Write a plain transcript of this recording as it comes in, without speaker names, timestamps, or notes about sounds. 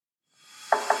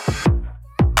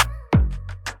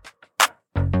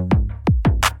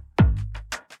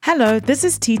Hello, this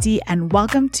is Titi, and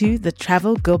welcome to the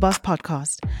Travel Girl Boss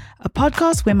podcast, a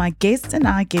podcast where my guests and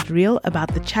I get real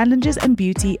about the challenges and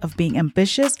beauty of being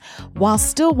ambitious while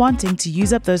still wanting to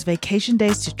use up those vacation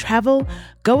days to travel,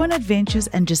 go on adventures,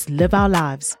 and just live our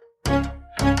lives.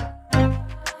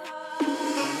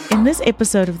 In this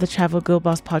episode of the Travel Girl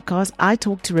Boss podcast, I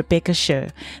talked to Rebecca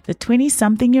Scher, the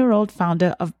 20-something-year-old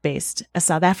founder of Best, a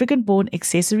South African-born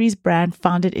accessories brand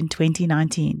founded in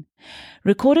 2019.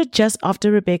 Recorded just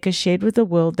after Rebecca shared with the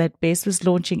world that Best was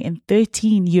launching in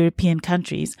 13 European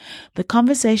countries, the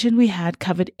conversation we had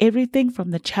covered everything from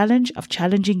the challenge of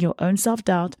challenging your own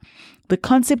self-doubt, the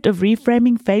concept of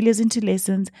reframing failures into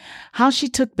lessons, how she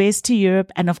took Best to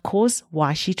Europe, and of course,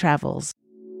 why she travels.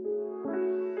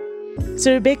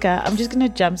 So Rebecca, I'm just going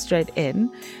to jump straight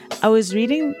in. I was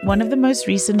reading one of the most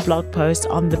recent blog posts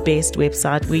on the Best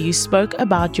website where you spoke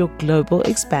about your global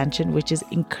expansion, which is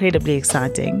incredibly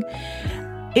exciting.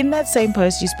 In that same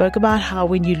post, you spoke about how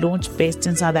when you launched Best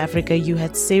in South Africa, you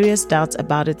had serious doubts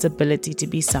about its ability to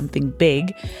be something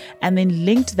big, and then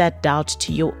linked that doubt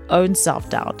to your own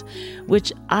self-doubt,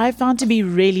 which I found to be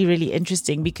really, really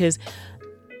interesting because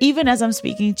even as I'm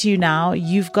speaking to you now,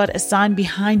 you've got a sign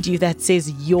behind you that says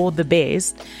you're the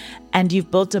best, and you've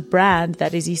built a brand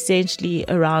that is essentially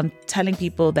around telling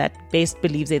people that Best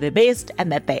believes they're the best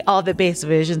and that they are the best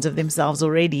versions of themselves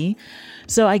already.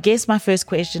 So I guess my first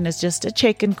question is just a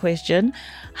check-in question.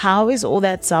 How is all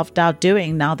that self-doubt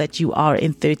doing now that you are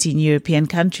in 13 European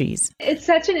countries? It's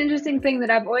such an interesting thing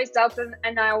that I've always dealt with,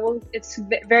 and it's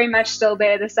very much still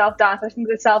there, the self-doubt. I think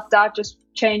the self-doubt just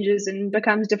changes and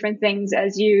becomes different things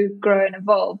as you grow and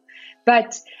evolve.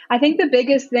 But I think the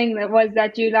biggest thing that was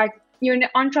that you're an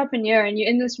entrepreneur and you're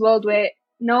in this world where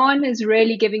no one is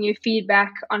really giving you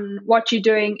feedback on what you're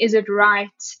doing. Is it right?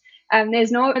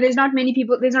 There's not many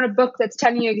people, there's not a book that's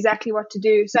telling you exactly what to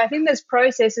do. So I think this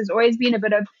process has always been a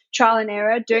bit of trial and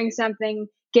error, doing something,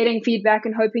 getting feedback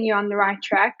and hoping you're on the right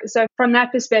track. So from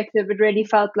that perspective, it really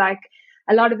felt like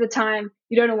a lot of the time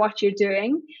you don't know what you're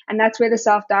doing. And that's where the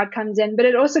self-doubt comes in. But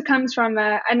it also comes from,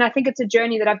 and I think it's a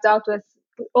journey that I've dealt with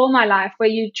all my life, where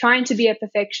you're trying to be a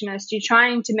perfectionist. You're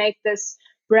trying to make this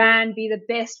brand be the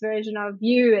best version of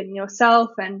you and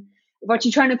yourself. And what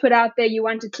you're trying to put out there, you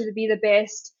want it to be the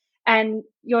best. And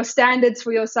your standards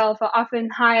for yourself are often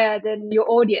higher than your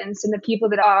audience and the people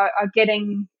that are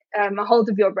getting a hold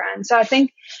of your brand. So I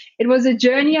think it was a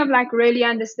journey of really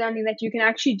understanding that you can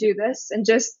actually do this and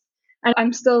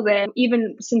I'm still there.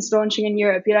 Even since launching in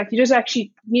Europe, you just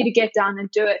actually need to get down and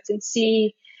do it and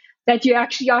see that you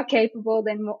actually are capable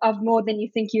of more than you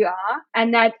think you are,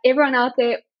 and that everyone out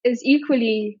there is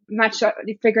equally much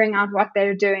figuring out what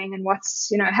they're doing and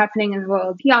what's happening in the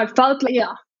world. Yeah, it felt like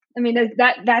I mean,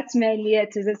 that's mainly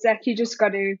it. Is it's like you got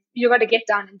to get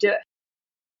down and do it.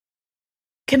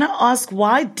 Can I ask,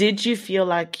 why did you feel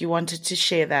like you wanted to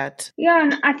share that? Yeah,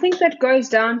 and I think that goes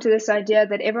down to this idea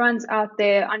that everyone's out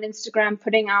there on Instagram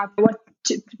putting out what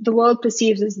the world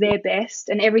perceives as their best,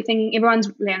 and everyone's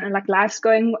life's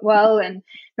going well, and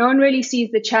no one really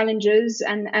sees the challenges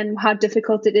and how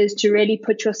difficult it is to really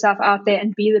put yourself out there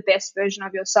and be the best version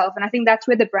of yourself. And I think that's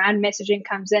where the brand messaging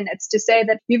comes in. It's to say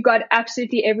that you've got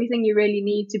absolutely everything you really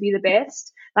need to be the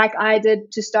best. Like I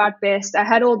did to start Best, I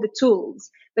had all the tools,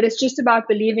 but it's just about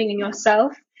believing in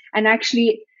yourself and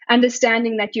actually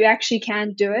understanding that you actually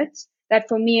can do it. That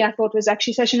for me, I thought was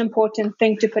actually such an important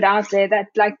thing to put out there, that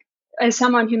as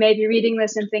someone who may be reading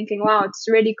this and thinking, wow, it's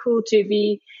really cool to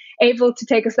be able to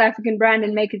take a South African brand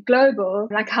and make it global.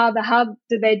 How the hell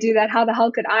did they do that? How the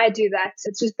hell could I do that?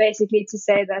 It's just basically to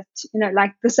say that,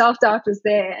 the self-doubt was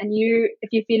there, and if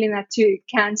you're feeling that too,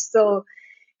 can still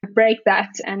break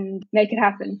that and make it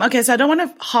happen. Okay, so I don't want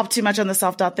to hop too much on the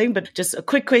self-doubt thing, but just a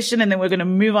quick question and then we're going to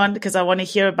move on, because I want to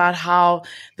hear about how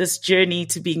this journey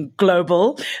to being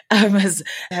global has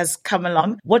come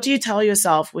along. What do you tell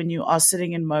yourself when you are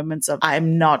sitting in moments of,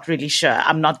 I'm not really sure,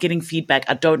 I'm not getting feedback,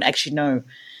 I don't actually know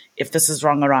if this is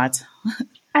wrong or right?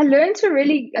 I learned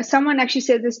someone actually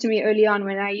said this to me early on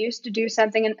when I used to do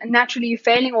something, and naturally you're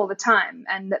failing all the time.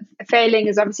 And failing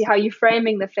is obviously how you're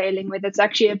framing the failing, whether it's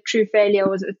actually a true failure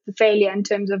or it's a failure in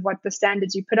terms of what the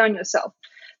standards you put on yourself.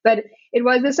 But it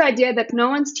was this idea that no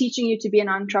one's teaching you to be an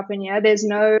entrepreneur.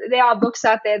 There are books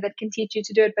out there that can teach you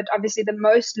to do it, but obviously the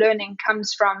most learning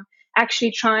comes from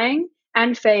actually trying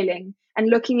and failing, and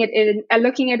looking at it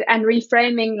and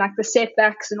reframing the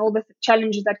setbacks and all the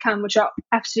challenges that come, which are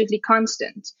absolutely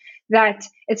constant. That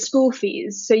it's school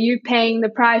fees. So you're paying the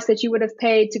price that you would have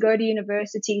paid to go to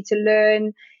university to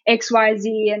learn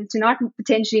XYZ and to not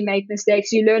potentially make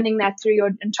mistakes. You're learning that through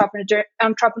your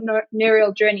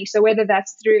entrepreneurial journey. So whether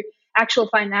that's through actual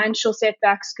financial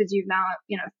setbacks, because you've now,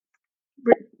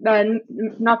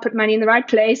 not put money in the right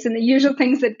place and the usual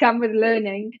things that come with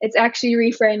learning. It's actually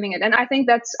reframing it. And I think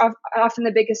that's often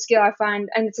the biggest skill I find,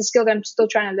 and it's a skill that I'm still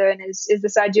trying to learn, is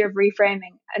this idea of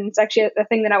reframing. And it's actually a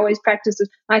thing that I always practice with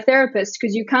my therapist,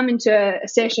 because you come into a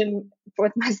session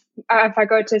with if I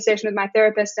go to a session with my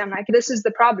therapist, I'm like, this is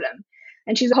the problem.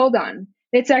 And she's, hold on,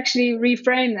 let's actually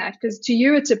reframe that, because to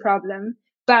you it's a problem.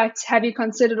 But have you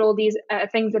considered all these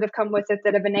things that have come with it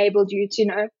that have enabled you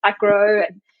to, like grow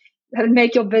and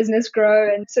make your business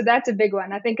grow? And so that's a big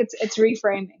one. I think it's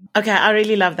reframing. Okay, I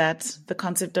really love that, the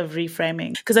concept of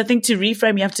reframing. Because I think to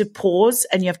reframe, you have to pause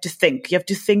and you have to think. You have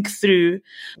to think through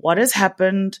what has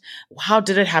happened, how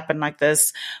did it happen like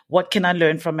this, what can I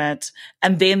learn from it?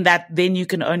 And then you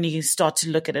can only start to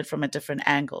look at it from a different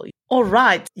angle. All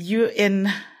right, you're in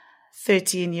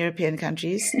 13 European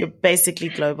countries. You're basically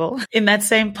global. In that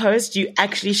same post, you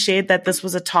actually shared that this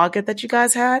was a target that you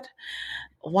guys had.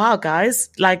 Wow, guys,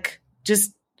 like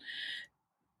just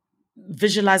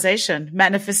visualization,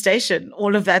 manifestation,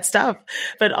 all of that stuff.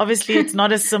 But obviously it's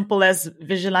not as simple as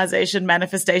visualization,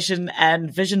 manifestation,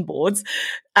 and vision boards.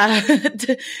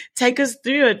 Take us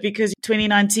through it, because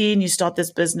 2019, you start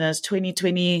this business,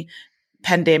 2020,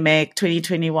 pandemic,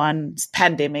 2021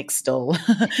 pandemic still.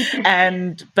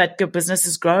 But your business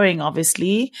is growing,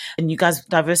 obviously, and you guys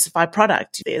diversify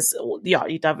product.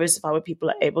 You diversify what people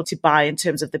are able to buy in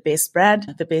terms of the best brand.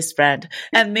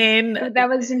 And then that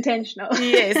was intentional.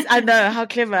 Yes, I know, how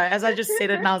clever. As I just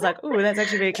said it, and I was like, oh, that's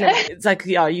actually very clever. It's like,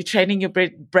 you're training your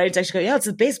brain to actually go, it's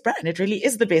the best brand. It really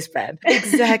is the best brand.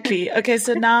 Exactly. Okay.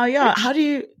 So now,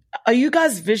 are you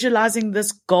guys visualizing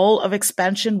this goal of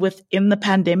expansion within the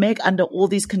pandemic under all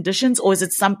these conditions, or is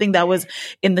it something that was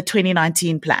in the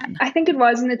 2019 plan? I think it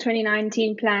was in the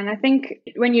 2019 plan. I think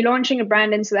when you're launching a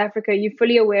brand in South Africa, you're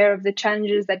fully aware of the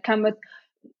challenges that come with,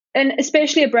 and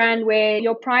especially a brand where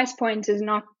your price point is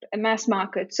not a mass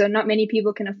market. So not many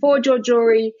people can afford your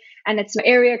jewelry, and it's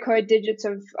area code digits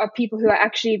of people who are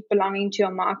actually belonging to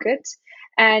your market.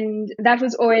 And that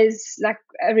was always like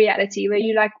a reality where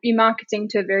you're marketing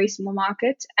to a very small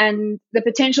market, and the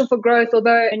potential for growth,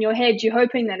 although in your head you're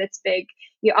hoping that it's big,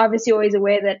 you're obviously always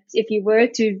aware that if you were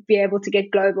to be able to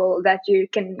get global, that you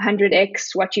can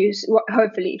 100x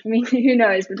hopefully, I mean, who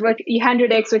knows, but you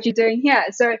 100x what you're doing here.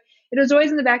 So it was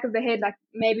always in the back of the head, like,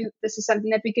 maybe this is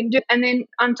something that we can do. And then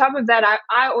on top of that,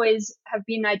 I always have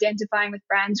been identifying with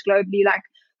brands globally, like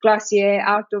Glossier,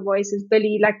 Outdoor Voices,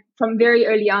 Billy, like from very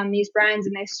early on. These brands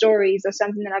and their stories are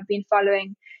something that I've been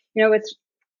following, with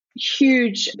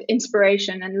huge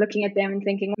inspiration, and looking at them and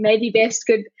thinking maybe Best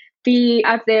could be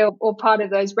up there or part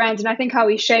of those brands. And I think how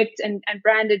we shaped and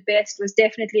branded Best was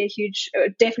definitely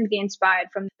definitely inspired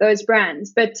from those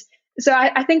brands. But so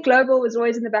I think global was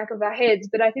always in the back of our heads,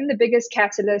 but I think the biggest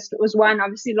catalyst was, one,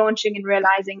 obviously launching and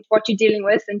realizing what you're dealing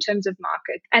with in terms of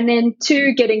market. And then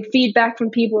two, getting feedback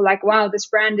from people like, wow, this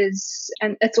brand is,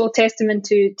 and it's all testament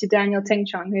to Daniel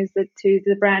Tingchong, who's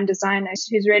the brand designer,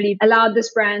 who's really allowed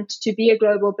this brand to be a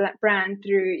global brand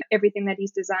through everything that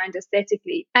he's designed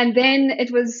aesthetically. And then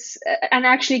it was, and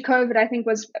actually COVID, I think,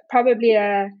 was probably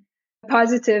a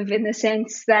positive in the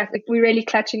sense that we're really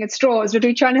clutching at straws, but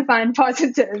we're trying to find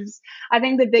positives. I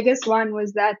think the biggest one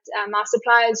was that our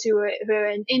suppliers who were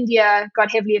in India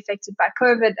got heavily affected by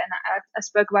COVID, and I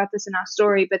spoke about this in our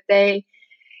story, but they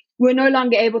were no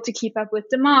longer able to keep up with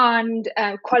demand.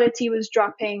 Quality was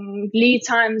dropping, lead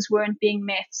times weren't being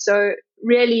met. So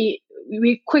really,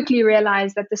 we quickly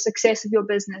realized that the success of your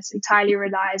business entirely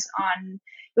relies on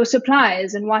your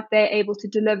suppliers and what they're able to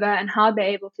deliver and how they're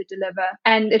able to deliver.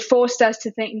 And it forced us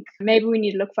to think, maybe we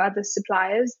need to look for other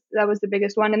suppliers. That was the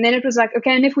biggest one. And then it was like,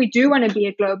 okay, and if we do want to be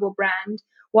a global brand,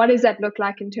 what does that look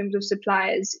like in terms of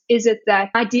suppliers? Is it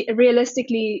that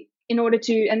realistically, in order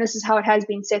to, and this is how it has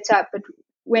been set up, but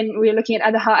when we're looking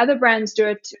at how other brands do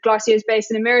it, Glossier is based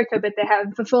in America, but they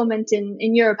have fulfillment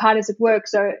in Europe. How does it work?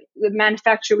 So the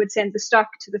manufacturer would send the stock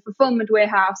to the fulfillment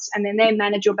warehouse, and then they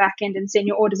manage your back end and send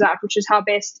your orders out, which is how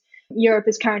Best Europe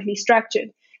is currently structured.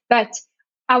 But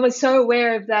I was so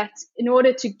aware of that. In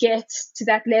order to get to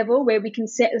that level where we can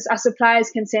our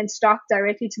suppliers can send stock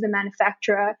directly to the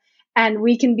manufacturer, and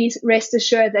we can be rest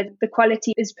assured that the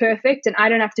quality is perfect, and I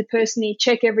don't have to personally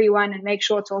check everyone and make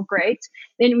sure it's all great,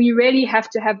 then we really have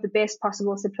to have the best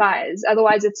possible suppliers.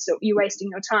 Otherwise, you're wasting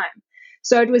your time.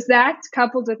 So it was that,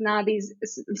 coupled with now these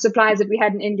suppliers that we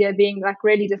had in India being like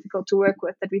really difficult to work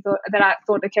with, that I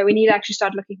thought, okay, we need to actually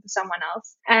start looking for someone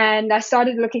else. And I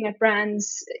started looking at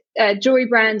brands, jewelry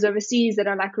brands overseas that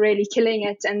are like really killing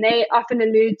it. And they often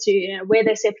allude to, where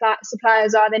their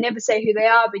suppliers are. They never say who they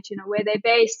are, but where they're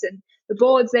based and the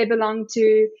boards they belong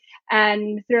to.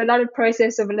 And through a lot of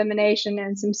process of elimination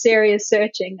and some serious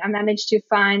searching, I managed to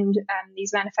find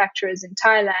these manufacturers in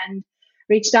Thailand,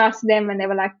 reached out to them, and they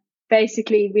were like,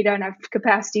 basically, we don't have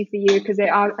capacity for you because they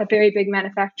are a very big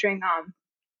manufacturing arm.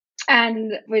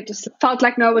 And we just felt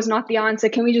like no was not the answer.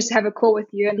 Can we just have a call with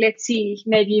you and let's see,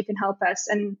 maybe you can help us?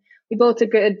 And we built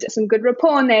some good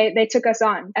rapport, and they took us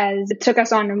on and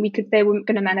they were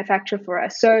going to manufacture for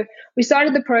us. So we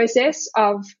started the process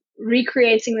of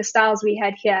recreating the styles we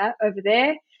had here over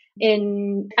there.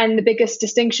 And the biggest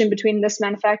distinction between this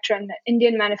manufacturer and the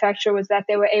Indian manufacturer was that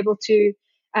they were able to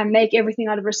make everything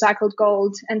out of recycled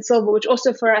gold and silver, which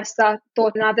also for us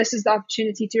thought, now this is the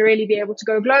opportunity to really be able to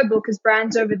go global, because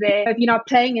brands over there, if you're not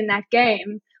playing in that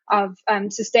game of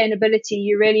sustainability,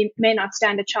 you really may not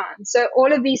stand a chance. So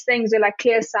all of these things are like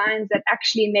clear signs that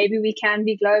actually maybe we can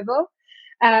be global.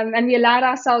 And we allowed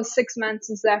ourselves 6 months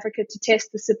in South Africa to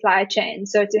test the supply chain.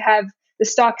 So to have the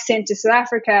stock sent to South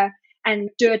Africa and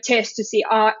do a test to see,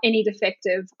 are any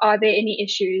defective? Are there any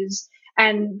issues?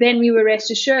 And then we were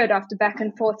rest assured, after back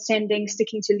and forth sending,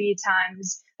 sticking to lead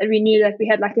times, that we knew that we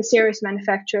had like a serious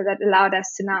manufacturer that allowed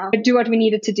us to now do what we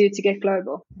needed to do to get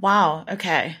global. Wow.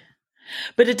 Okay.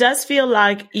 But it does feel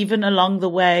like even along the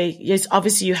way, yes,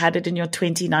 obviously you had it in your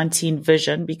 2019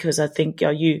 vision, because I think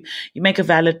you make a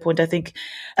valid point. I think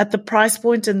at the price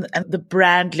point and the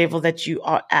brand level that you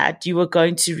are at, you were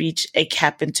going to reach a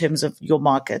cap in terms of your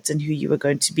market and who you were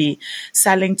going to be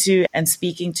selling to and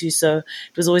speaking to. So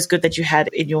it was always good that you had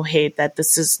in your head that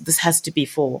this has to be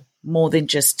for more than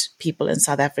just people in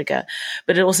South Africa.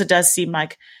 But it also does seem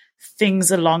like things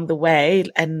along the way.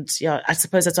 And I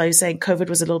suppose that's why you're saying COVID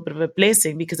was a little bit of a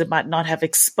blessing, because it might not have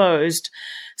exposed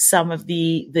some of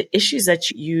the issues that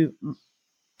you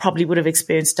probably would have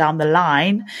experienced down the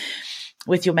line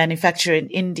with your manufacturer in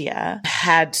India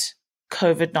had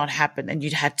COVID not happened and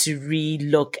you'd had to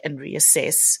re-look and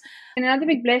reassess. And another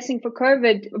big blessing for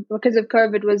COVID, because of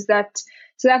COVID, was that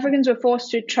South Africans were forced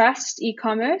to trust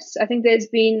e-commerce. I think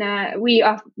we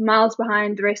are miles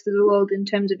behind the rest of the world in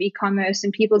terms of e-commerce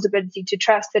and people's ability to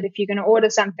trust that if you're going to order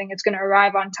something, it's going to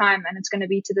arrive on time and it's going to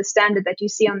be to the standard that you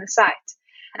see on the site.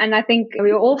 And I think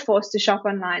we were all forced to shop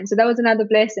online. So that was another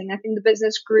blessing. I think the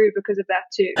business grew because of that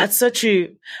too. That's so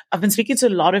true. I've been speaking to a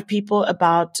lot of people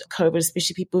about COVID,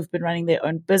 especially people who've been running their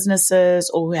own businesses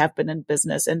or who have been in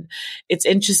business. And it's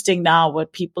interesting now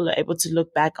what people are able to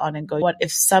look back on and go, what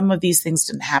if some of these things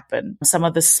didn't happen? Some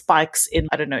of the spikes in,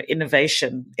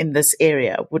 innovation in this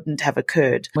area wouldn't have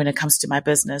occurred when it comes to my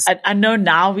business. I know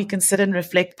now we can sit and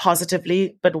reflect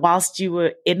positively, but whilst you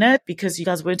were in it, because you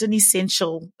guys weren't an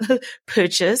essential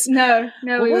purchase. No,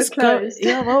 we were closed.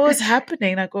 What was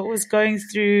happening? Like, what was going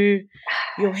through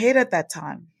your head at that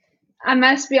time? I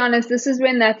must be honest, this is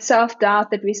when that self-doubt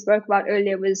that we spoke about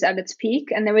earlier was at its peak.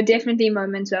 And there were definitely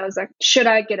moments where I was like, should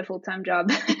I get a full-time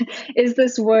job? Is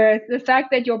this worth the fact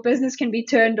that your business can be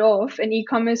turned off and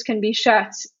e-commerce can be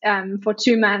shut for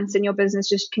 2 months and your business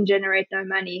just can generate no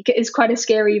money? It's quite a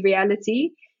scary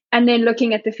reality. And then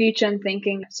looking at the future and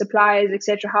thinking suppliers,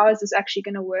 etc., how is this actually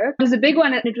going to work? It was a big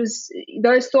one. And it was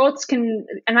those thoughts and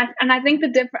I think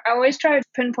I always try to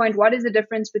pinpoint what is the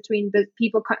difference between the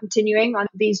people continuing on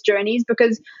these journeys,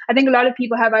 because I think a lot of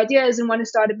people have ideas and want to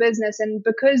start a business. And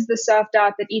because the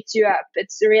self-doubt that eats you up,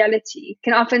 it's the reality,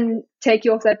 can often take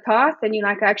you off that path. And you're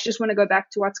like, I actually just want to go back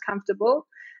to what's comfortable.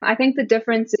 I think the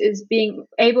difference is being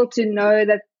able to know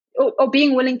that, or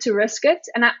being willing to risk it.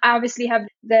 And I obviously have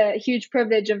the huge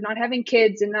privilege of not having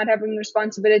kids and not having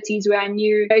responsibilities, where I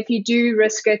knew if you do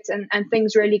risk it and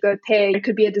things really go pear, it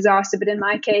could be a disaster. But in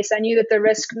my case, I knew that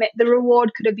the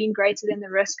reward could have been greater than the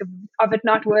risk of it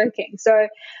not working. So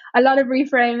a lot of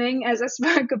reframing, as I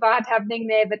spoke about, happening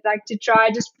there, but like to try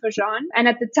just push on. And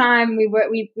at the time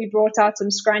we brought out some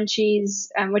scrunchies,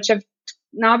 which have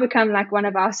now become like one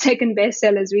of our second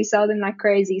bestsellers. We sell them like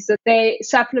crazy. So they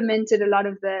supplemented a lot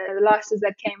of the losses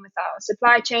that came with our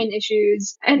supply chain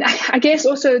issues. And I guess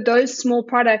also those small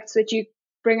products that you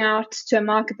bring out to a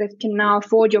market that can now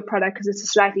afford your product because it's a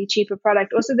slightly cheaper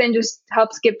product also then just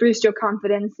helps boost your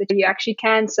confidence that you actually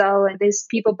can sell and there's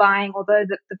people buying, although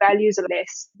the values are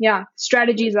less. Yeah,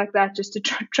 strategies like that just to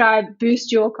try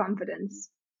boost your confidence.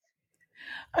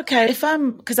 Okay,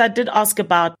 because I did ask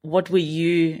about what were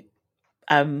you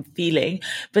feeling,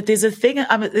 but there's a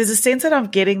sense that I'm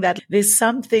getting that there's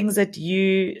some things that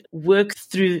you work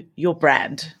through your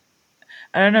brand.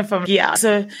 I don't know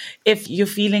so if you're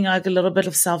feeling like a little bit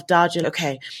of self-doubt, you're like,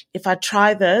 okay, if I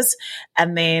try this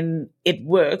and then it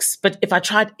works, but if I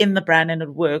try it in the brand and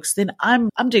it works, then I'm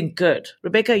doing good.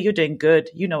 Rebecca, you're doing good.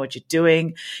 You know what you're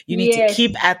doing. You need to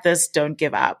keep at this. Don't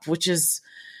give up, which is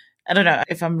I don't know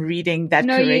if I'm reading that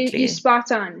No, you correctly.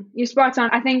 spot on. You spot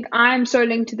on. I think I'm so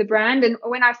linked to the brand. And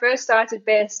when I first started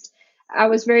Best, I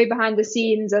was very behind the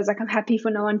scenes. I was like, I'm happy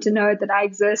for no one to know that I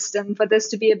exist and for this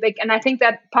to be a big. And I think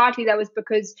that partly that was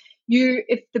because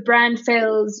if the brand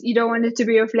fails, you don't want it to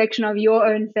be a reflection of your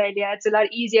own failure. It's a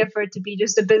lot easier for it to be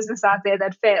just a business out there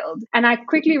that failed. And I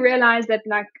quickly realized that,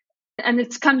 like, and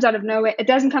it comes out of nowhere. It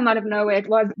doesn't come out of nowhere. It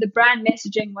was the brand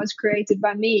messaging was created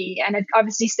by me, and it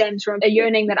obviously stems from a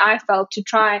yearning that I felt to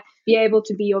try be able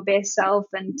to be your best self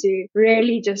and to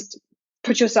really just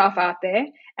put yourself out there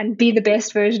and be the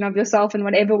best version of yourself in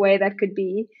whatever way that could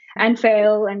be, and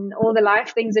fail, and all the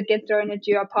life things that get thrown at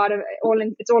you are part of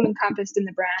it. It's all encompassed in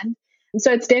the brand. And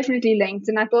so it's definitely linked.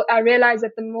 And I realized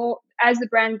that the more as the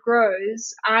brand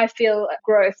grows, I feel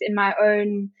growth in my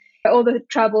own, all the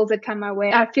troubles that come my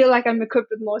way. I feel like I'm equipped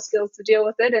with more skills to deal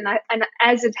with it. And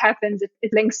as it happens,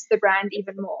 it links the brand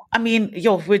even more. I mean,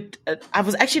 I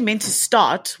was actually meant to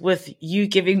start with you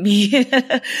giving me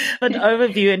an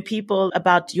overview and people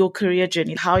about your career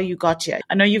journey, how you got here.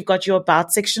 I know you've got your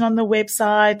about section on the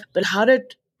website, but how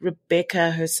did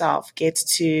Rebecca herself get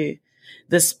to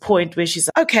this point where she's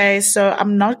like, okay, so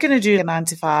I'm not going to do a 9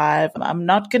 to 5. I'm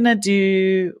not going to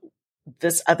do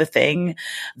this other thing.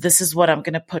 This is what I'm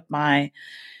going to put my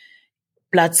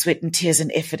blood, sweat, and tears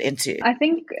and effort into. I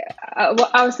think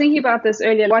I was thinking about this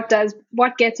earlier.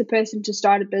 What gets a person to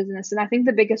start a business? And I think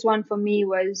the biggest one for me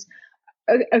was,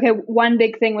 okay, one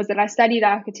big thing was that I studied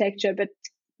architecture, but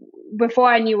before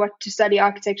I knew what to study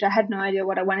architecture, I had no idea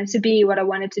what I wanted to be, what I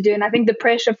wanted to do. And I think the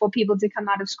pressure for people to come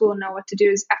out of school and know what to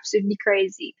do is absolutely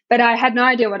crazy. But I had no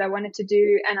idea what I wanted to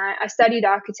do. And I studied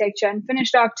architecture and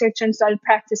finished architecture and started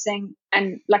practicing,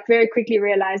 and like very quickly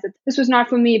realized that this was not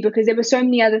for me, because there were so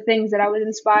many other things that I was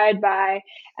inspired by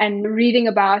and reading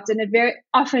about. And it very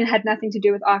often had nothing to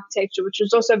do with architecture, which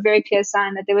was also a very clear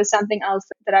sign that there was something else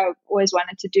that I always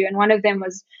wanted to do. And one of them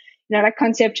was, like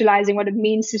conceptualizing what it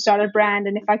means to start a brand.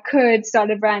 And if I could start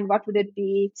a brand, what would it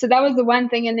be? So that was the one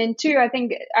thing. And then two, I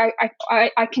think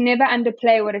I can never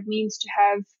underplay what it means to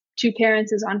have two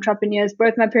parents as entrepreneurs.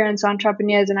 Both my parents are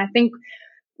entrepreneurs. And I think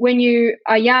when you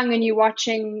are young and you're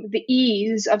watching the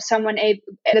ease of someone, the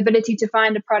ability to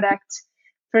find a product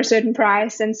for a certain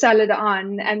price and sell it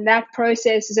on. And that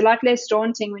process is a lot less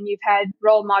daunting when you've had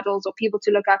role models or people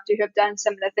to look up to who have done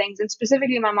similar things. And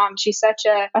specifically my mom, she's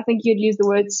I think you'd use the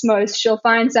word smooth. She'll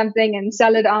find something and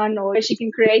sell it on, or she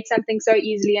can create something so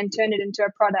easily and turn it into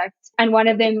a product. And one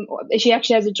of them, she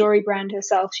actually has a jewelry brand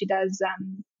herself. She does,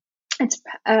 it's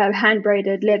hand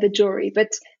braided leather jewelry, but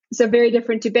so very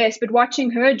different to Best. But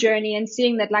watching her journey and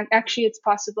seeing that like actually it's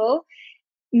possible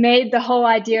made the whole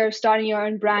idea of starting your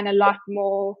own brand a lot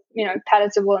more,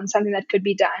 palatable and something that could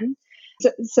be done.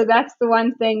 So that's the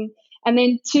one thing. And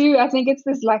then two, I think it's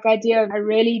this like idea of I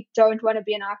really don't want to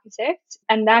be an architect.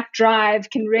 And that drive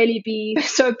can really be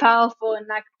so powerful and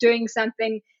like doing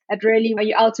something that really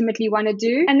you ultimately want to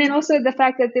do. And then also the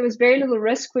fact that there was very little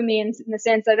risk for me in the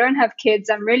sense I don't have kids.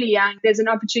 I'm really young. There's an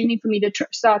opportunity for me to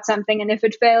start something. And if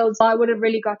it fails, I would have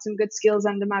really got some good skills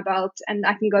under my belt and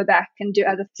I can go back and do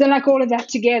other. So like all of that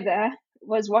together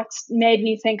was what made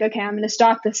me think, okay, I'm going to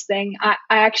start this thing. I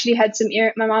actually had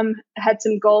my mom had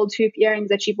some gold hoop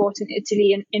earrings that she bought in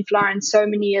Italy in Florence so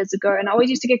many years ago. And I always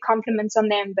used to get compliments on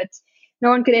them, but no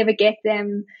one could ever get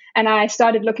them. And I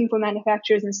started looking for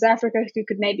manufacturers in South Africa who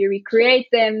could maybe recreate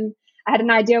them. I had an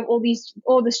idea of all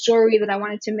this jewelry that I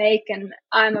wanted to make, and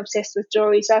I'm obsessed with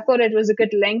jewelry. So I thought it was a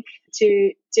good link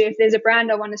to if there's a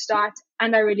brand I want to start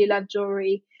and I really love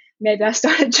jewelry, maybe I'll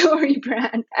start a jewelry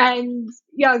brand. And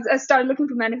yeah, I started looking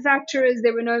for manufacturers.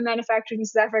 There were no manufacturers in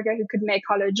South Africa who could make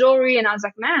hollow jewelry. And I was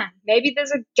like, man, maybe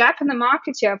there's a gap in the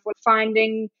market here for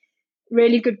finding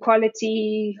really good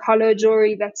quality hollow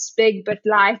jewelry that's big but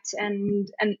light, and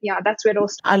yeah, that's where it all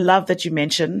started. I love that you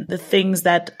mentioned the things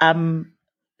that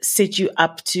set you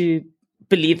up to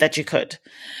believe that you could,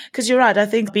 because you're right. I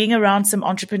think being around some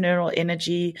entrepreneurial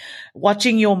energy,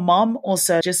 watching your mom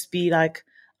also just be like,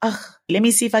 let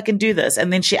me see if I can do this,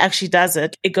 and then she actually does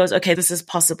it. It goes, okay, this is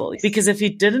possible. Because if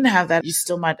you didn't have that, you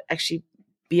still might actually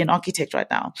be an architect right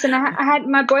now. So I had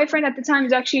my boyfriend at the time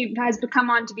has become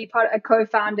on to be a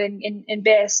co-founder in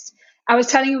Best. I was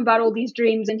telling him about all these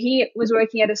dreams, and he was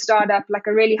working at a startup, like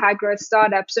a really high growth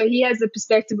startup. So he has the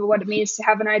perspective of what it means to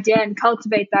have an idea and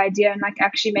cultivate the idea and like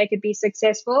actually make it be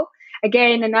successful.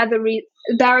 Again, another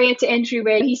barrier to entry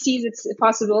where he sees it's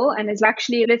possible and is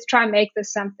actually, let's try and make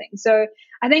this something. So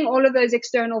I think all of those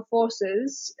external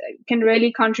forces can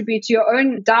really contribute to your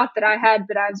own doubt that I had,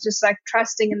 but I was just like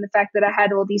trusting in the fact that I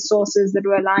had all these sources that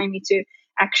were allowing me to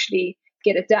actually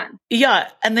get it done. Yeah.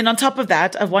 And then on top of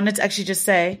that, I wanted to actually just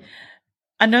say,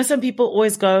 I know some people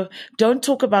always go, don't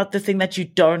talk about the thing that you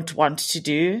don't want to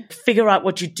do. Figure out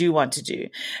what you do want to do.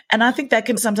 And I think that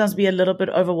can sometimes be a little bit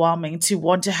overwhelming to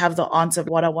want to have the answer of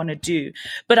what I want to do.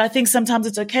 But I think sometimes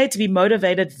it's okay to be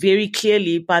motivated very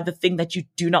clearly by the thing that you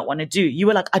do not want to do. You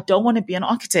were like, I don't want to be an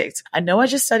architect. I know I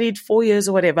just studied 4 years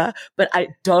or whatever, but I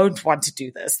don't want to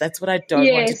do this. That's what I don't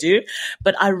want to do.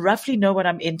 But I roughly know what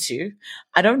I'm into.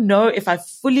 I don't know if I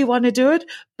fully want to do it,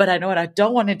 but I know what I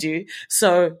don't want to do.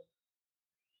 So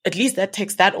at least that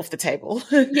takes that off the table.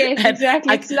 Yes,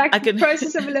 exactly. It's like the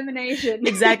process of elimination.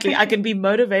 Exactly. I can be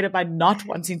motivated by not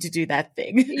wanting to do that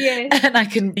thing. Yes. And I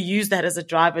can use that as a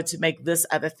driver to make this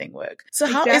other thing work. So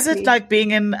how is it like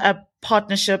being in a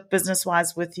partnership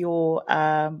business-wise with your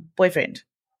boyfriend?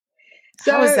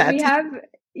 So how is that?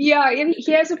 he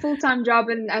has a full-time job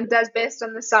and does best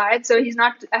on the side. So he's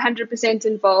not 100%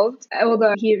 involved,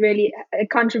 although he really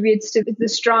contributes to the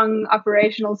strong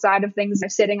operational side of things,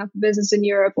 setting up a business in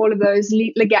Europe, all of those.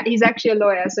 He's actually a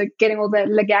lawyer, so getting all the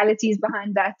legalities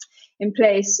behind that in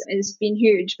place has been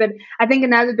huge. But I think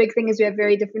another big thing is we have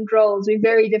very different roles. We're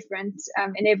very different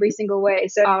in every single way.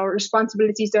 So our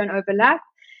responsibilities don't overlap.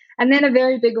 And then a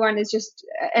very big one is just,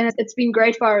 and it's been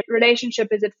great for our relationship,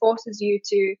 is it forces you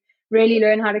to really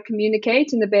learn how to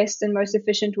communicate in the best and most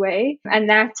efficient way. And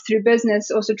that through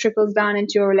business also trickles down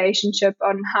into your relationship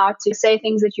on how to say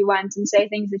things that you want and say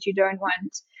things that you don't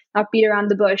want, not beat around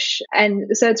the bush. And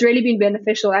so it's really been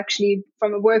beneficial actually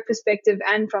from a work perspective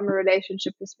and from a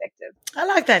relationship perspective. I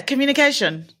like that.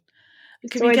 Communication.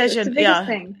 Communication,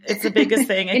 it's the biggest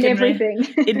thing. In everything.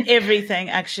 In everything,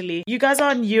 actually. You guys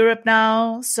are in Europe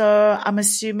now, so I'm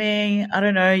assuming, I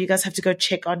don't know, you guys have to go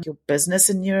check on your business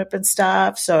in Europe and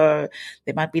stuff. So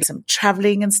there might be some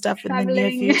traveling and stuff in the near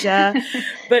future.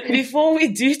 But before we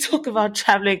do talk about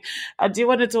traveling, I do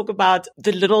want to talk about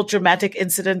the little dramatic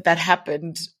incident that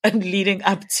happened leading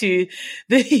up to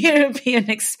the European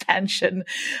expansion.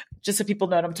 Just so people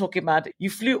know what I'm talking about.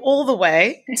 You flew all the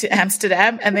way to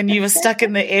Amsterdam and then you were stuck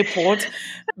in the airport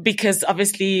because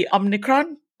obviously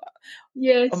Omicron.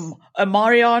 Yes.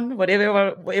 Omarion,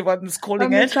 whatever everyone's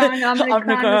calling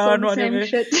Omicron, whatever.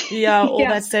 Yeah, all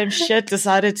that same shit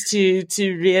decided to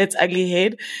rear its ugly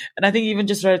head. And I think even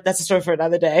just wrote, that's a story for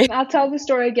another day. I'll tell the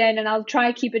story again and I'll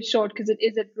try to keep it short because it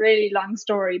is a really long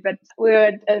story. But we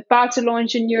were about to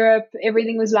launch in Europe.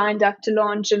 Everything was lined up to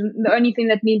launch. And the only thing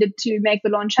that needed to make the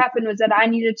launch happen was that I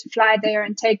needed to fly there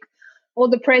and take all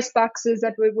the press boxes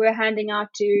that we were handing out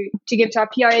to give to our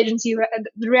PR agency.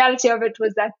 The reality of it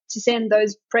was that to send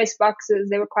those press boxes,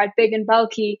 they were quite big and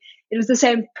bulky. It was the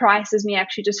same price as me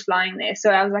actually just flying there. So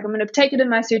I was like, I'm going to take it in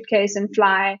my suitcase and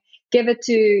fly, give it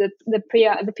to the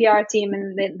PR team,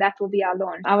 and then that will be our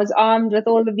launch. I was armed with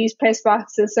all of these press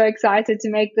boxes, so excited to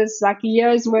make this like a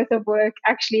year's worth of work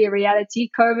actually a reality.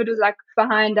 COVID was like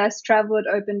behind us, travel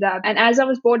had opened up. And as I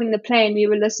was boarding the plane,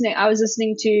 I was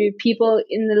listening to people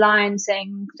in the line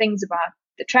saying things about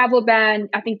the travel ban.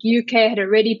 I think UK had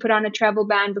already put on a travel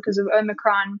ban because of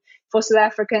Omicron for South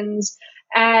Africans.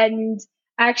 And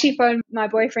I actually phoned my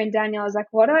boyfriend, Daniel. I was like,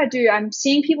 what do I do? I'm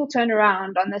seeing people turn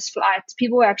around on this flight.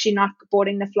 People were actually not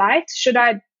boarding the flight. Should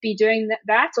I be doing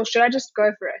that or should I just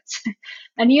go for it?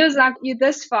 And he was like, you're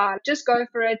this far, just go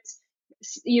for it.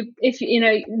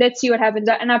 Let's see what happens.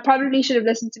 And I probably should have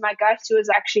listened to my gut, who was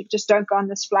actually just don't go on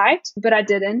this flight, but I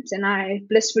didn't. And I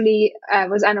blissfully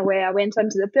was unaware. I went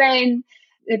onto the plane.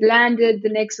 It landed the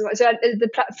next one. So the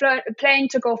plane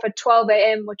took off at 12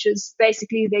 a.m., which is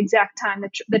basically the exact time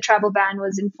that the travel ban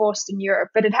was enforced in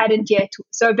Europe, but it hadn't yet.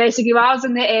 So basically, while I was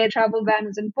in the air, travel ban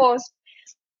was enforced.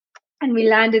 And we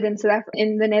landed in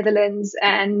the Netherlands,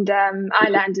 and I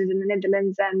landed in the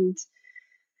Netherlands, and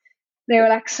they were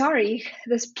like, sorry,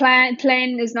 this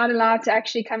plane is not allowed to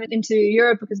actually come into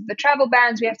Europe because of the travel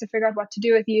bans. We have to figure out what to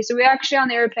do with you. So we were actually on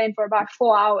the airplane for about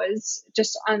 4 hours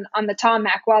just on the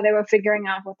tarmac while they were figuring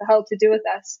out what the hell to do with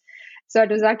us. So it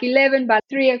was like 11, by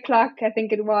 3 o'clock, I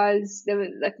think it was, there was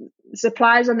like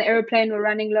supplies on the airplane were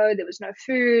running low. There was no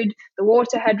food. The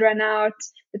water had run out.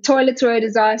 The toilets were a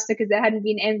disaster because they hadn't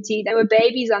been emptied. There were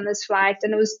babies on this flight,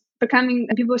 and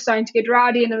people were starting to get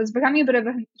rowdy, and it was becoming a bit of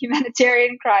a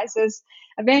humanitarian crisis.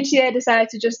 Eventually, they decided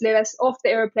to just let us off the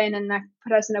airplane and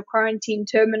put us in a quarantine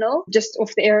terminal just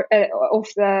off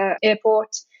the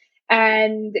airport.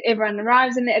 And everyone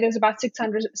arrives in there. There's about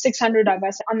 600 of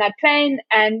us on that plane,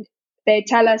 and they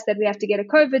tell us that we have to get a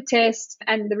COVID test,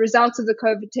 and the results of the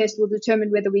COVID test will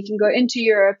determine whether we can go into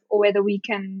Europe or whether we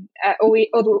can, or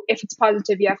if it's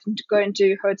positive, you have to go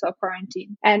into hotel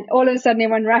quarantine. And all of a sudden,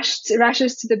 everyone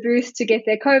rushes to the booth to get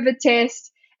their COVID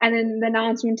test. And then the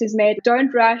announcement is made,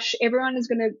 don't rush. Everyone is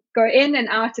going to go in and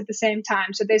out at the same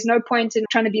time. So there's no point in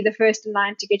trying to be the first in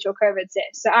line to get your COVID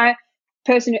test. So I,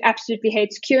 person who absolutely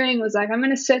hates queuing, was like, I'm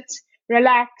going to sit,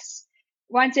 relax.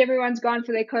 Once everyone's gone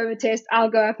for their COVID test,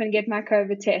 I'll go up and get my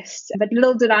COVID test. But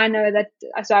little did I know that,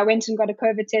 so I went and got a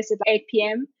COVID test at 8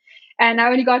 p.m. And I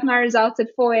only got my results at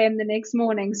 4 a.m. the next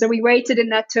morning. So we waited in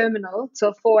that terminal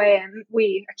till 4 a.m.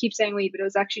 I keep saying we, but it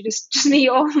was actually just me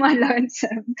all my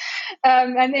lonesome.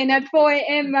 And then at 4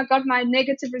 a.m., I got my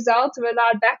negative results. We were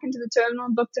allowed back into the terminal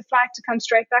and booked a flight to come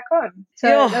straight back home.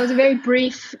 So that was a very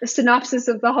brief synopsis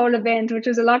of the whole event, which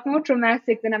was a lot more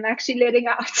traumatic than I'm actually letting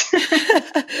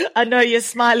out. I know you're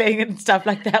smiling and stuff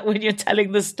like that when you're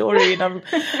telling the story. And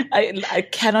I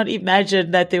cannot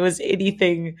imagine that there was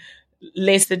anything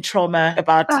less than trauma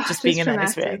about just being in that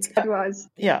experience. It was.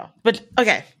 Yeah. But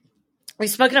okay. We've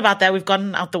spoken about that. We've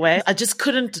gotten out the way. I just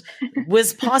couldn't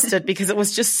whiz past it because it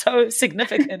was just so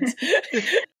significant.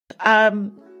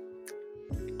 On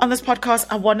this podcast,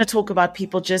 I want to talk about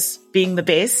people just being the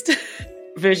best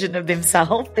version of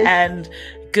themselves and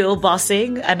girl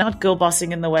bossing, and not girl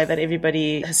bossing in the way that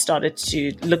everybody has started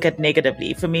to look at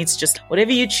negatively. For me, it's just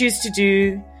whatever you choose to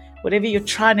do, whatever you're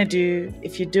trying to do,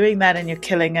 if you're doing that and you're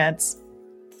killing it,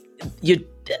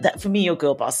 for me, you're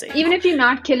girl bossing. Even if you're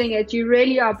not killing it, you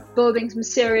really are building some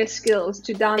serious skills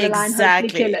to down the line hopefully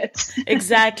kill it.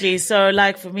 Exactly. So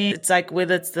like for me, it's like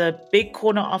whether it's the big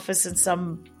corner office in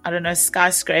some, I don't know,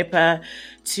 skyscraper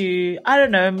to, I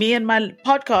don't know, me and my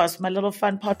podcast, my little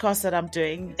fun podcast that I'm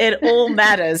doing, it all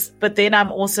matters. But then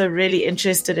I'm also really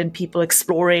interested in people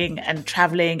exploring and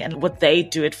traveling and what they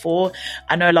do it for.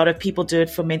 I know a lot of people do it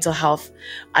for mental health.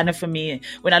 I know for me,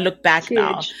 when I look back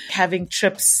now, having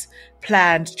trips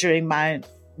planned during my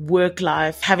work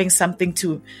life, having something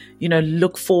to,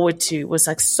 look forward to was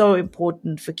like so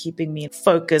important for keeping me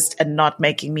focused and not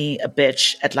making me a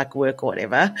bitch at like work or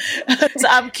whatever. So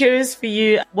I'm curious for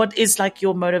you, what is like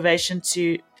your motivation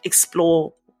to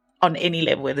explore on any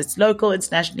level, whether it's local,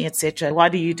 internationally, etc.? Why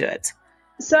do you do it?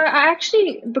 So I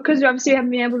actually, because obviously we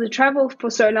haven't been able to travel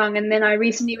for so long, and then I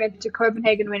recently went to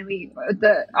Copenhagen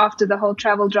after the whole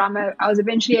travel drama, I was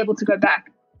eventually able to go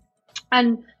back.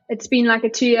 And it's been like a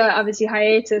 2-year, obviously,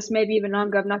 hiatus, maybe even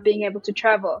longer, of not being able to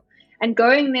travel. And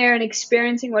going there and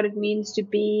experiencing what it means to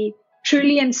be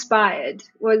truly inspired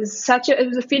was it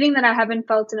was a feeling that I haven't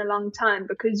felt in a long time,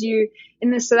 because you,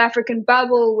 in the South African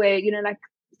bubble where, like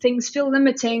things feel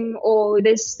limiting or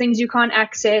there's things you can't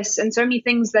access and so many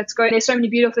things there's so many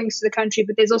beautiful things to the country,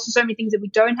 but there's also so many things that we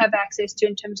don't have access to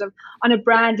in terms of on a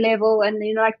brand level and,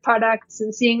 like products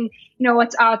and seeing,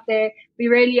 what's out there. We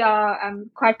really are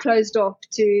quite closed off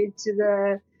to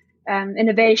the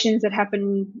innovations that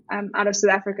happen out of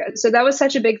South Africa. So that was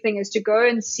such a big thing, is to go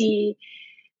and see,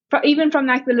 even from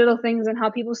like the little things and how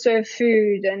people serve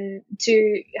food and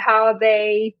to how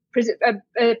they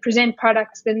present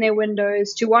products in their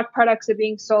windows, to what products are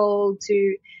being sold,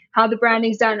 to how the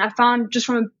branding's done. I found just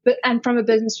from a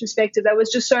business perspective, that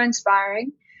was just so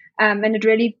inspiring. And it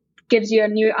really gives you a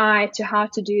new eye to how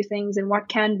to do things and what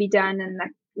can be done. And that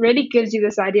really gives you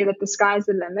this idea that the sky's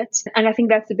the limit. And I think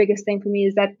that's the biggest thing for me,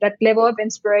 is that level of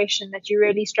inspiration that you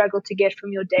really struggle to get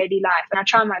from your daily life. And I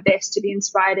try my best to be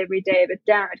inspired every day, but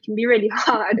damn, it can be really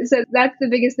hard. So that's the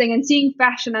biggest thing. And seeing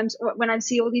fashion, when I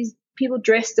see all these people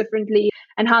dress differently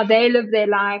and how they live their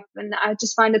life, and I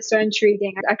just find it so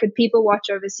intriguing. I could people watch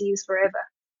overseas forever.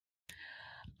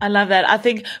 I love that. I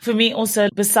think for me also,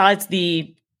 besides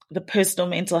the personal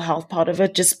mental health part of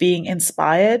it, just being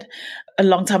inspired. A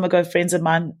long time ago, friends of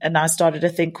mine and I started a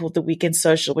thing called the Weekend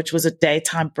Social, which was a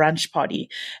daytime brunch party.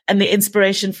 And the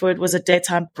inspiration for it was a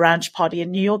daytime brunch party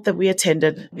in New York that we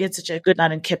attended. We had such a good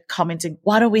night and kept commenting,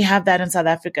 why don't we have that in South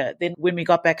Africa? Then when we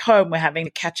got back home, we're having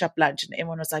a catch-up lunch and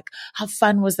everyone was like, how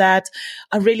fun was that?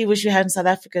 I really wish we had in South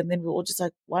Africa. And then we were all just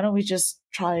like, why don't we just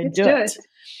try and do it?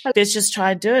 Let's just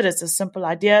try and do it. It's a simple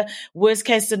idea. Worst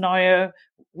case scenario,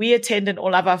 we attend and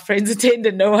all of our friends attend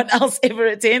and no one else ever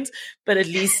attends, but at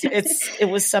least it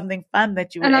was something fun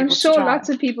that you were able to try. And I'm sure lots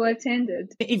of people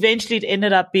attended. Eventually it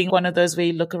ended up being one of those where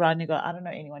you look around and you go, I don't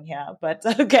know anyone here, but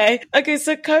okay. Okay.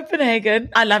 So Copenhagen,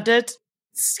 I loved it.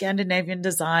 Scandinavian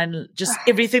design, just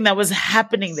everything that was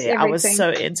happening there. I was so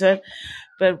into it,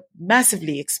 but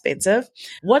massively expensive.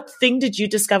 What thing did you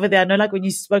discover there? I know like when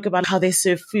you spoke about how they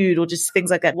serve food or just things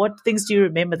like that, what things do you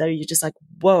remember that you're just like,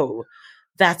 whoa,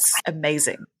 that's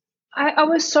amazing? I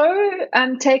was so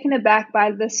taken aback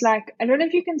by this, like, I don't know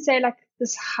if you can say like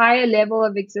this higher level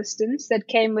of existence that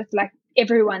came with like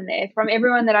everyone there, from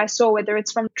everyone that I saw, whether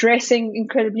it's from dressing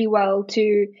incredibly well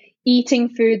to eating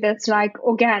food that's like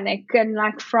organic and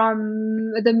like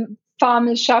from the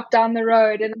farmer's shop down the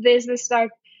road. And there's this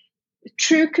like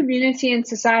true community and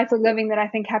societal living that I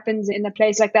think happens in a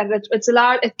place like that. It's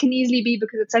allowed, it can easily be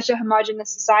because it's such a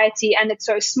homogenous society and it's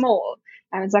so small.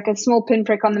 And it's like a small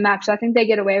pinprick on the map. So I think they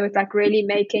get away with like really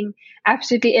making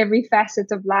absolutely every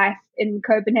facet of life in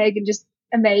Copenhagen just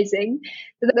amazing.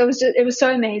 It was so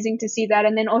amazing to see that.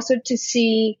 And then also to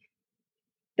see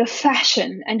the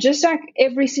fashion and just like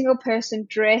every single person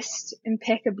dressed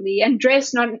impeccably and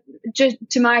dressed not just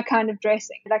to my kind of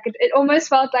dressing. Like it almost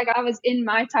felt like I was in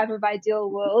my type of ideal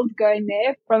world going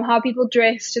there, from how people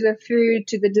dress to the food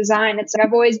to the design. It's like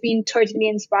I've always been totally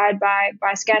inspired by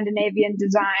Scandinavian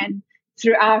design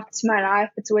throughout my life.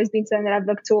 It's always been something that I've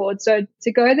looked towards. So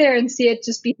to go there and see it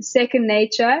just be second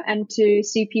nature and to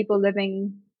see people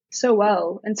living so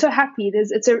well and so happy.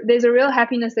 There's a real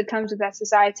happiness that comes with that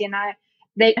society. And I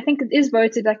think it is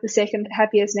voted like the second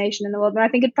happiest nation in the world. And I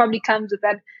think it probably comes with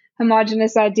that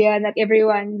homogenous idea and that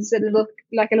everyone's a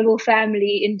little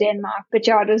family in Denmark. But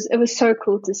yeah, it was so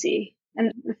cool to see.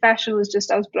 And the fashion was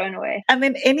I was blown away. And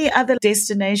then any other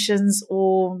destinations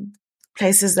or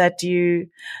places that you,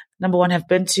 number one, have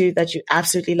been to that you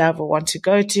absolutely love or want to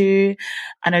go to?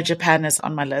 I know Japan is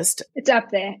on my list. It's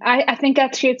up there. I think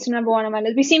actually it's number one on my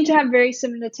list. We seem to have very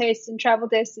similar tastes in travel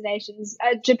destinations.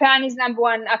 Japan is number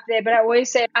one up there, but I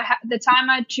always say the time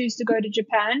I choose to go to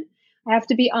Japan, I have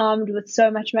to be armed with so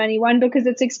much money. One, because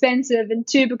it's expensive, and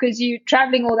two, because you're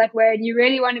traveling all that way and you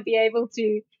really want to be able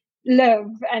to live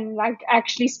and like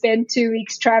actually spend 2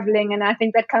 weeks traveling. And I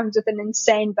think that comes with an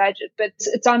insane budget, but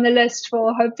it's on the list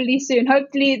for hopefully soon.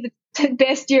 Hopefully the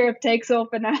best Europe takes off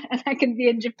and I can be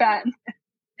in Japan.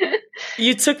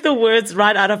 You took the words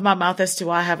right out of my mouth as to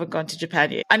why I haven't gone to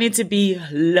Japan yet. I need to be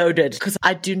loaded because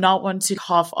I do not want to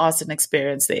half-ass an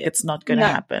experience there. It's not going to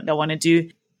happen. I want to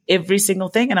do every single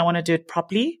thing and I want to do it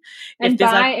properly. And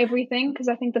buy everything, because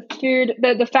I think the food,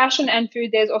 the fashion and food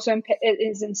there's also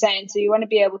is insane. So you want to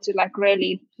be able to like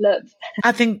really live.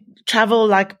 I think travel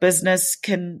like business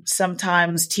can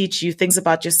sometimes teach you things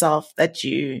about yourself that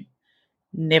you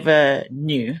never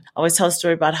knew. I always tell a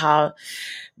story about how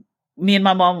me and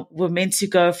my mom were meant to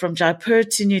go from Jaipur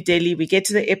to New Delhi. We get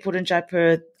to the airport in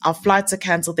Jaipur. Our flights are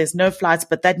cancelled. There's no flights,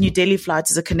 but that New Delhi flight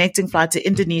is a connecting flight to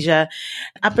Indonesia.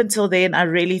 Up until then, I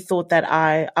really thought that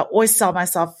I always sell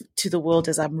myself to the world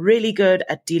as I'm really good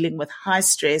at dealing with high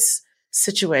stress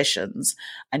situations.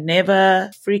 I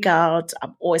never freak out.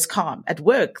 I'm always calm at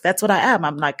work. That's what I am.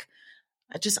 I'm like,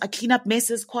 I clean up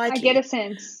messes quietly. I get a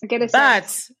sense.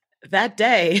 But that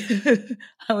day,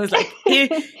 I was like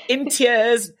in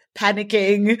tears,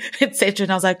 panicking, etc.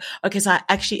 And I was like, okay, so I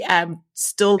actually am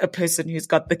still a person who's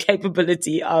got the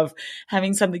capability of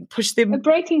having something push them. A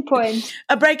breaking point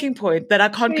that I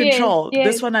can't control. Yes.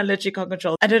 This one I literally can't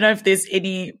control. I don't know if there's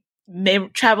any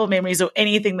travel memories or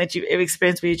anything that you've ever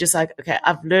experienced where you're just like, okay,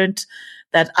 I've learned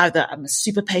that either I'm a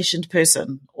super patient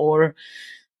person or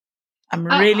I'm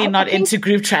really not into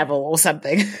group travel or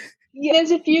something. Yeah,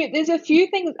 there's a few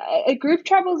things. Group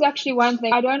travel is actually one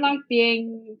thing. I don't like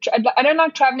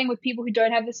traveling with people who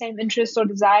don't have the same interests or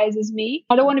desires as me.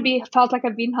 I don't want to be felt like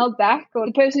I've been held back, or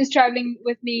the person who's traveling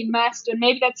with me must, and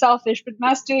maybe that's selfish, but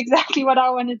must do exactly what I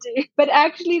want to do. But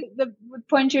actually, the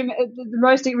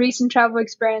most recent travel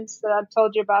experience that I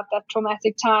told you about, that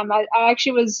traumatic time, I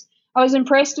was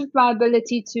impressed with my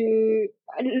ability to.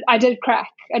 I did crack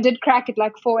at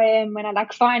like 4 a.m. when I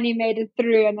like finally made it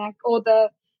through, and like all the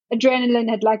adrenaline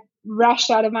had like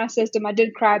rushed out of my system. I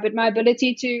did cry, but my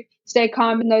ability to stay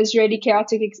calm in those really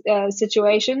chaotic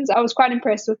situations, I was quite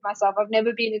impressed with myself. I've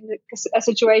never been in a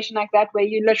situation like that where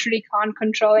you literally can't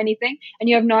control anything and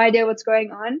you have no idea what's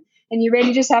going on. And you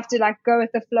really just have to like go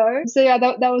with the flow. So yeah,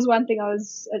 that was one thing a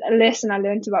lesson I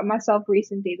learned about myself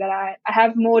recently, that I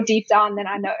have more deep down than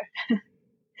I know.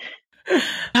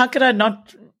 How could I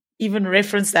not even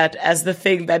reference that as the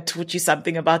thing that taught you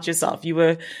something about yourself? You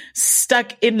were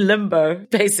stuck in limbo,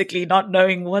 basically not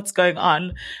knowing what's going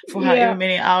on for however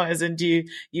many hours, and you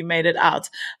made it out.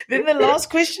 Then the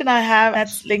last question I have,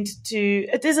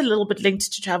 it is a little bit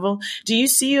linked to travel. Do you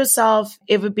see yourself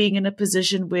ever being in a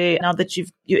position where, now that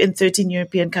you're in 13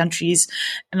 European countries,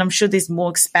 and I'm sure there's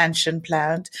more expansion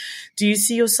planned, do you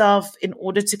see yourself, in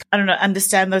order to,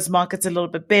 understand those markets a little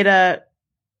bit better,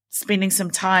 spending some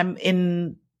time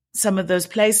in some of those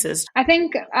places? I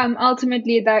think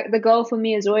ultimately the goal for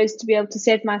me is always to be able to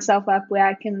set myself up where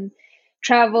I can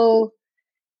travel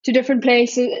to different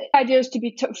places. The idea is to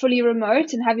be fully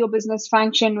remote and have your business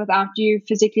function without you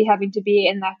physically having to be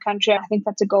in that country. I think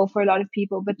that's a goal for a lot of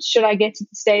people. But should I get to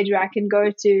the stage where I can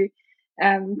go to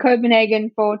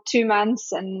Copenhagen for 2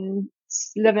 months and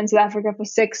live in South Africa for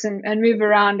 6 and move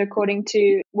around according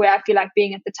to where I feel like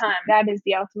being at the time. That is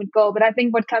the ultimate goal. But I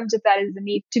think what comes with that is the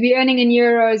need to be earning in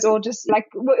euros, or just like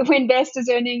when Best is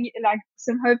earning like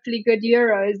some hopefully good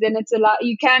euros, then it's a lot.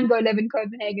 You can go live in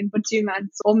Copenhagen for 2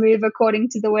 months or move according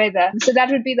to the weather. So that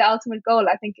would be the ultimate goal,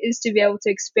 I think, is to be able to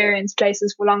experience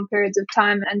places for long periods of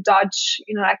time and dodge,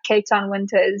 like Cape Town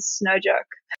winter is no joke.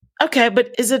 Okay,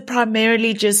 but is it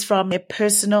primarily just from a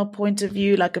personal point of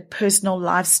view, like a personal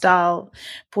lifestyle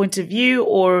point of view,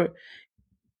 or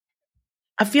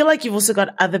I feel like you've also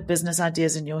got other business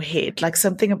ideas in your head? Like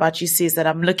something about you says that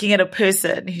I'm looking at a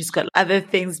person who's got other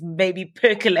things maybe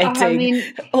percolating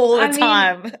all the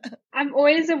time. I'm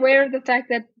always aware of the fact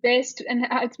that Best, and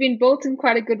it's been built in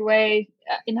quite a good way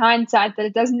in hindsight, that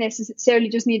it doesn't necessarily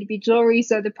just need to be jewelry.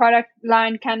 So the product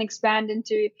line can expand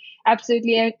into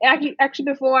absolutely.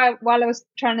 Actually, while I was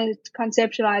trying to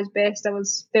conceptualize Best, I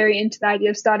was very into the idea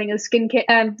of starting a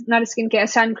a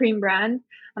sun cream brand.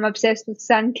 I'm obsessed with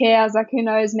sun care. I was like, who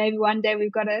knows, maybe one day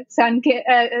we've got a sun care,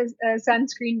 a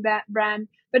sunscreen brand.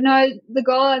 But no, the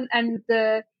goal and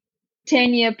the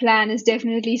 10-year plan is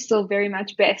definitely still very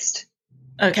much Best.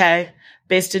 Okay.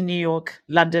 Best in New York,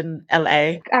 London,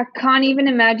 LA. I can't even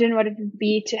imagine what it would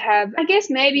be to have, I guess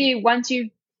maybe once you've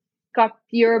got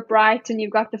Europe right and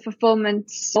you've got the fulfillment,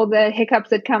 all the hiccups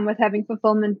that come with having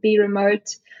fulfillment be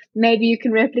remote, maybe you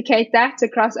can replicate that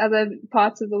across other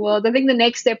parts of the world. I think the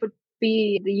next step would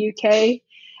be the UK.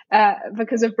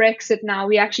 Because of Brexit now,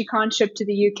 we actually can't ship to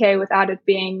the UK without there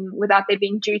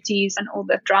being duties and all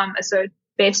the drama. So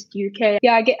Best UK.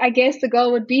 Yeah, I guess the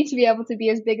goal would be to be able to be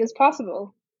as big as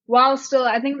possible. While still,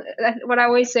 I think what I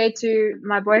always say to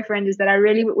my boyfriend is that I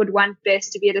really would want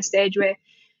Best to be at a stage where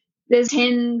there's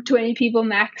 10, 20 people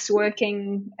max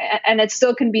working, and it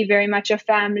still can be very much a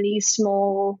family,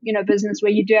 small, business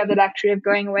where you do have the luxury of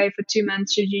going away for 2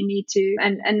 months should you need to,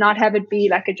 and not have it be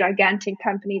like a gigantic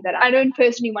company that I don't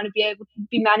personally want to be able to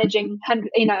be managing,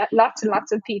 lots and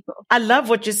lots of people. I love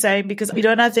what you're saying, because we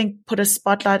don't, I think, put a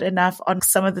spotlight enough on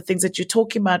some of the things that you're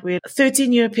talking about. We're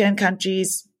 13 European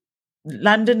countries.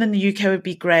 London and the UK would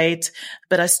be great,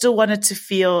 but I still wanted to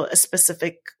feel a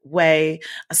specific way.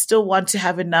 I still want to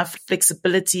have enough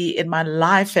flexibility in my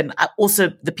life, and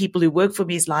also the people who work for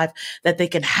me's life, that they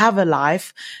can have a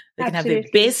life, they can have their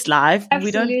best life. Absolutely.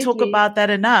 We don't talk about that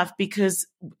enough, because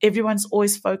everyone's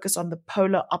always focused on the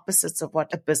polar opposites of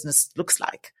what a business looks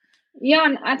like. Yeah,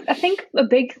 and I think a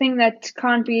big thing that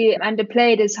can't be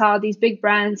underplayed is how these big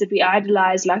brands that we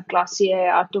idolize, like Glossier,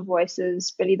 Outdoor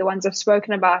Voices, Billy, the ones I've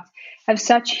spoken about, have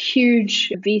such huge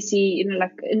VC,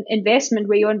 investment,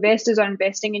 where your investors are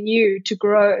investing in you to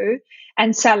grow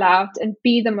and sell out and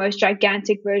be the most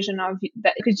gigantic version of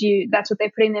that, because that's what they're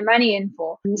putting their money in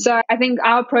for. And so I think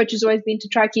our approach has always been to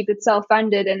try to keep it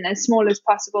self-funded and as small as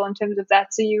possible in terms of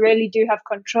that. So you really do have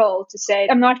control to say,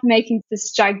 I'm not making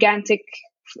this gigantic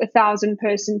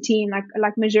 1,000-person team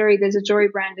like Missouri. There's a jewelry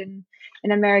brand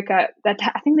in America that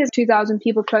I think there's 2,000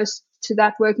 people close to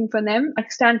that working for them. I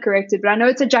stand corrected, but I know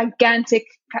it's a gigantic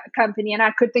company, and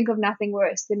I could think of nothing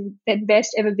worse than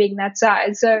Best ever being that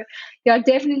size. So yeah,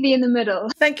 definitely in the middle.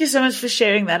 Thank you so much for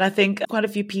sharing that. I think quite a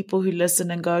few people who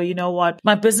listen and go, you know what,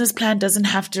 my business plan doesn't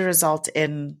have to result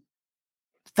in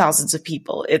thousands of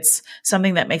people. It's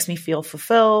something that makes me feel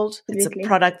fulfilled. Absolutely. It's a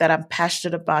product that I'm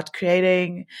passionate about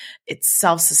creating. It's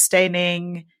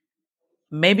self-sustaining.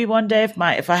 Maybe one day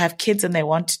if I have kids and they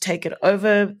want to take it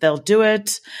over, they'll do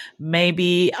it.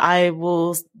 Maybe I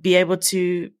will be able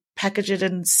to package it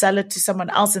and sell it to someone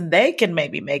else, and they can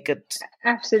maybe make it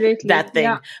absolutely that thing.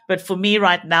 Yeah. But for me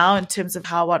right now, in terms of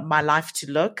how I want my life to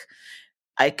look,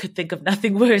 I could think of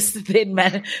nothing worse than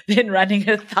running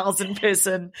a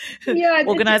 1,000-person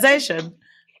organization.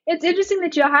 It's interesting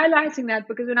that you're highlighting that,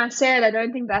 because when I say it, I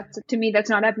don't think to me, that's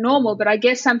not abnormal. But I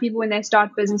guess some people, when they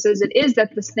start businesses, it is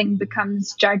that this thing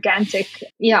becomes gigantic.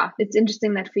 Yeah, it's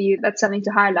interesting that for you, that's something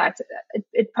to highlight.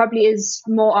 It probably is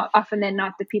more often than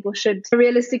not that people should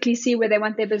realistically see where they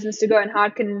want their business to go and how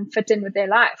it can fit in with their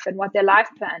life and what their life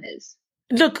plan is.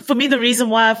 Look, for me, the reason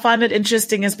why I find it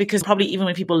interesting is because probably even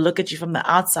when people look at you from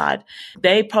the outside,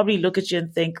 they probably look at you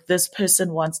and think this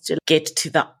person wants to get to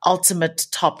the ultimate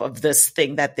top of this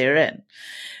thing that they're in.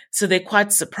 So they're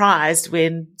quite surprised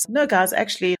when, no, guys,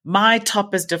 actually, my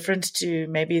top is different to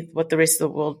maybe what the rest of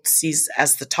the world sees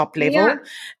as the top level. Yeah.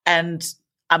 And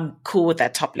I'm cool with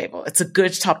that top level. It's a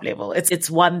good top level. It's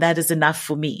one that is enough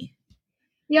for me.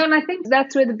 Yeah, and I think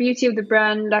that's where the beauty of the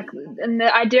brand, and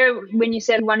the idea when you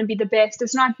said want to be the best,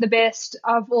 it's not the best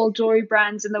of all jewelry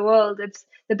brands in the world. It's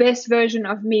the best version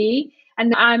of me,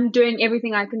 and I'm doing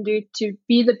everything I can do to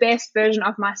be the best version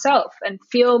of myself and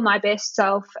feel my best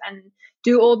self and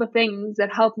do all the things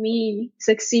that help me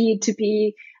succeed to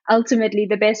be ultimately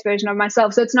the best version of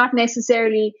myself. So it's not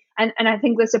necessarily, and I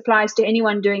think this applies to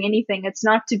anyone doing anything, it's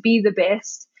not to be the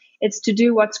best, it's to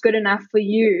do what's good enough for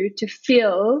you to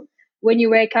feel when you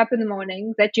wake up in the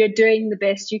morning that you're doing the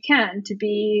best you can to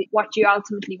be what you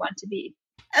ultimately want to be.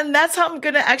 And that's how I'm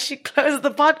going to actually close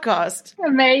the podcast.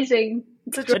 Amazing.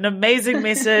 Such an amazing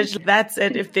message. That's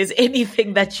it. If there's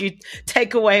anything that you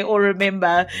take away or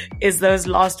remember, is those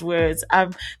last words.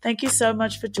 Thank you so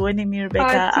much for joining me,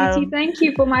 Rebecca. Titi, thank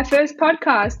you for my first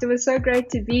podcast. It was so great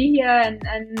to be here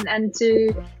and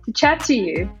to chat to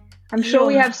you. I'm sure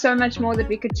we have so much more that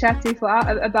we could chat to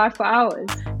about for hours.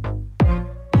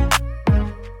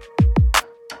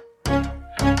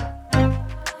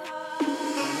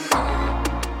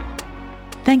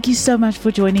 Thank you so much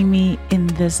for joining me in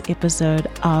this episode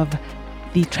of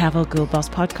the Travel Girl Boss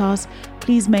podcast.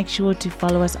 Please make sure to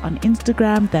follow us on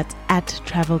Instagram. That's at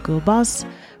Travel Girl Boss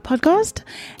podcast.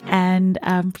 And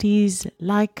please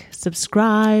like,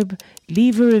 subscribe,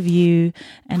 leave a review,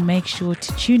 and make sure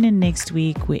to tune in next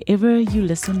week wherever you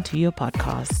listen to your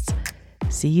podcasts.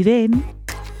 See you then.